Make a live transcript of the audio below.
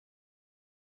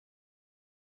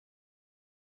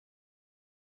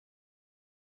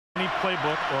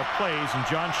Playbook or plays in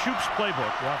John Shoop's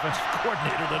playbook, the offensive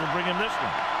coordinator that'll bring him this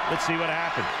one. Let's see what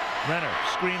happens. Renner,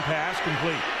 screen pass,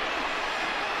 complete.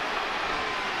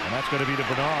 And that's going to be to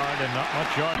Bernard, and not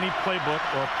much yard. Any playbook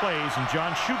or plays in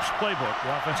John Shoop's playbook,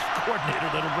 the offensive coordinator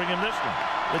that'll bring him this one.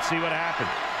 Let's see what happens.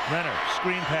 Renner,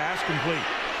 screen pass, complete.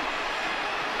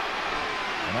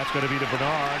 And that's going to be to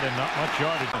Bernard, and not much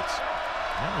yardage.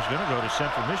 That was going to go to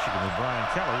Central Michigan with Brian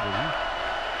Kelly, but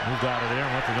he moved out of there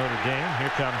and went to Notre Dame. Here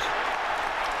comes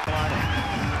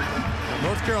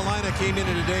North Carolina came in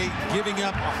today giving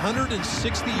up 160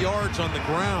 yards on the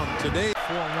ground today.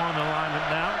 4-1 alignment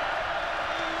now.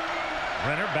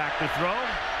 Renner back to throw.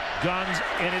 Guns,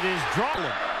 and it is drawn.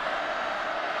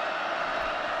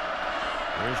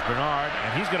 There's Bernard,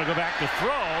 and he's going to go back to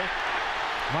throw.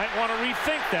 Might want to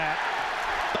rethink that.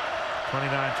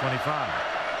 29-25.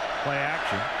 Play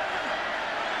action.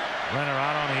 Renner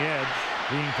out on the edge,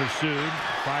 being pursued.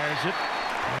 Fires it.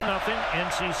 Nothing.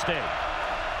 NC State.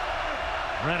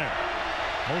 Renner.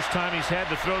 Most time he's had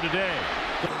to throw today.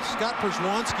 Scott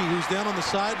Perswanski, who's down on the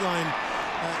sideline.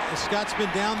 Scott's been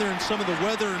down there in some of the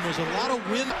weather, and there's a lot of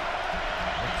wind.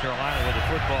 North Carolina with the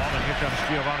football, and here comes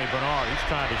Giovanni Bernard. He's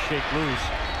trying to shake loose.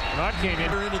 Bernard came in.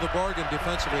 They're into the bargain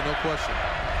defensively, no question.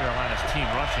 Carolina's team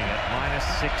rushing at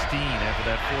 -16 after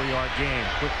that 4-yard game.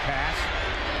 Quick pass.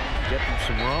 Get them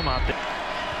some room out there.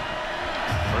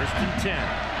 1st and 10.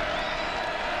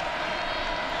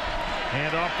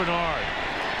 Hand off Bernard.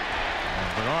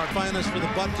 Bernard Finalist for the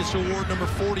Butkus Award, number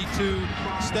 42,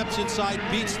 steps inside,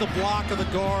 beats the block of the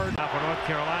guard. Now for North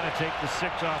Carolina, take the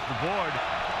 6 off the board.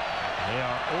 They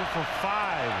are 0 for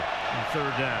 5 in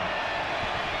 3rd down.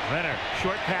 Renner,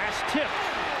 short pass, tipped.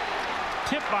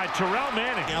 Tipped by Terrell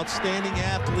Manning. Outstanding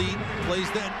athlete, plays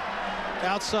that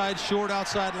outside, short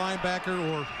outside linebacker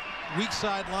or weak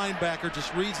side linebacker,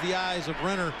 just reads the eyes of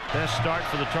Renner. Best start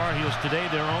for the Tar Heels today,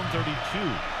 their own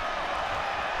 32.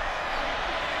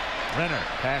 Renner,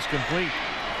 pass complete.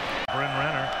 Bryn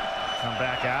Renner come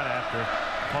back out after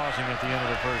pausing at the end of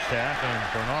the 1st half, and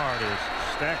Bernard is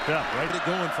stacked up. Right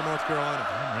going for North Carolina.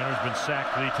 And Renner's been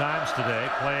sacked 3 times today.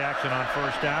 Play action on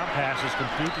 1st down. Pass is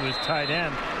complete to his tight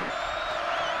end.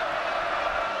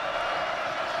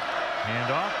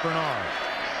 Hand off Bernard.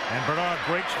 And Bernard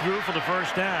breaks through for the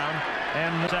 1st down,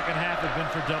 and the 2nd half has been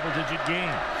for double-digit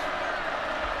gains.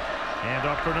 Hand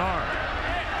off Bernard.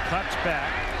 Cuts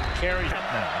back. Carries up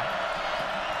now.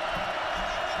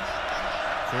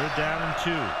 3rd down and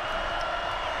 2.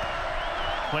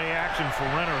 Play action for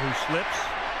Renner, who slips.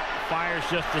 Fires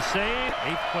just the same.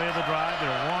 8th play of the drive,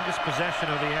 their longest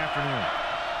possession of the afternoon.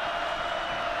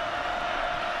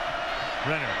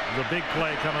 Renner, the big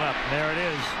play coming up. And there it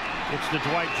is. It's to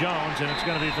Dwight Jones, and it's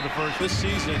going to be for the first. This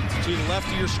season, to the left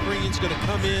of your screen, is going to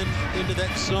come in into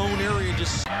that zone area.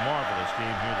 Just marvelous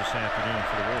game here this afternoon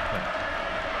for the Wolfpack.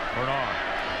 Bernard.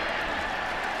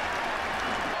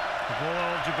 Bowl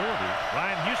eligibility.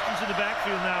 Ryan Houston's in the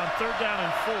backfield now on 3rd down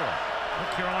and 4.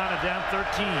 North Carolina down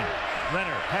 13.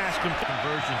 Renner, pass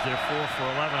conversions. They're 4 for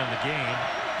 11 in the game.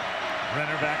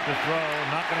 Renner back to throw.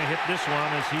 Not going to hit this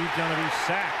one as he's going to be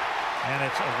sacked. And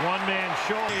it's a one-man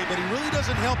show. But he really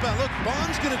doesn't help out. Look,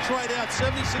 Bond's going to try it out.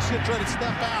 76 going to try to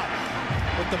step out.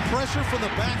 But the pressure from the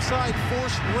backside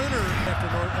forced Renner after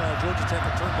Georgia Tech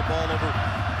had turned the ball over.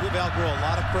 Give Algro a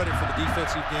lot of credit for the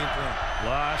defensive game plan.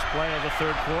 Last play of the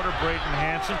 3rd quarter. Braden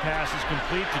Hansen passes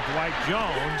complete to Dwight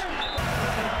Jones.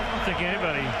 I don't think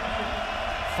anybody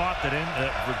thought that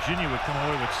Virginia would come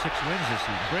away with 6 wins this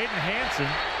season. Braden Hansen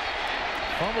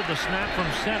fumbled the snap from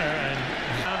center and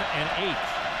down and 8.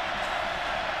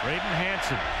 Braden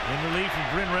Hansen in relief from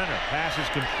Bryn Renner. Pass is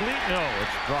complete. No,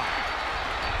 it's dropped.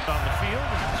 On the field,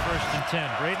 it's 1st and 10.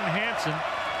 Braden Hansen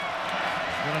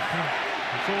is going to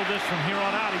control this from here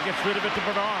on out. He gets rid of it to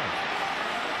Bernard.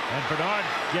 And Bernard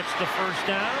gets the 1st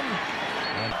down.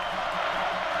 And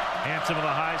Hansen with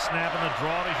a high snap and the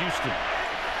draw to Houston.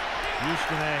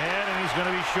 Houston ahead, and he's going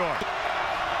to be short.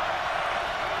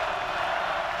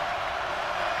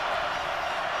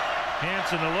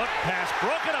 Hansen to look. Pass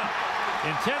broken up.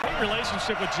 Intended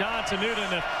relationship with John Tenuta,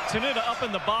 and if Tenuta up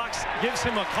in the box gives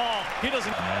him a call, he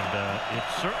doesn't. And it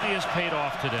certainly has paid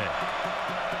off today.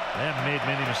 They haven't made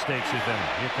many mistakes, if any.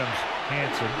 Here comes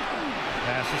Hansen.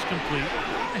 Pass is complete.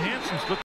 Hansen's looking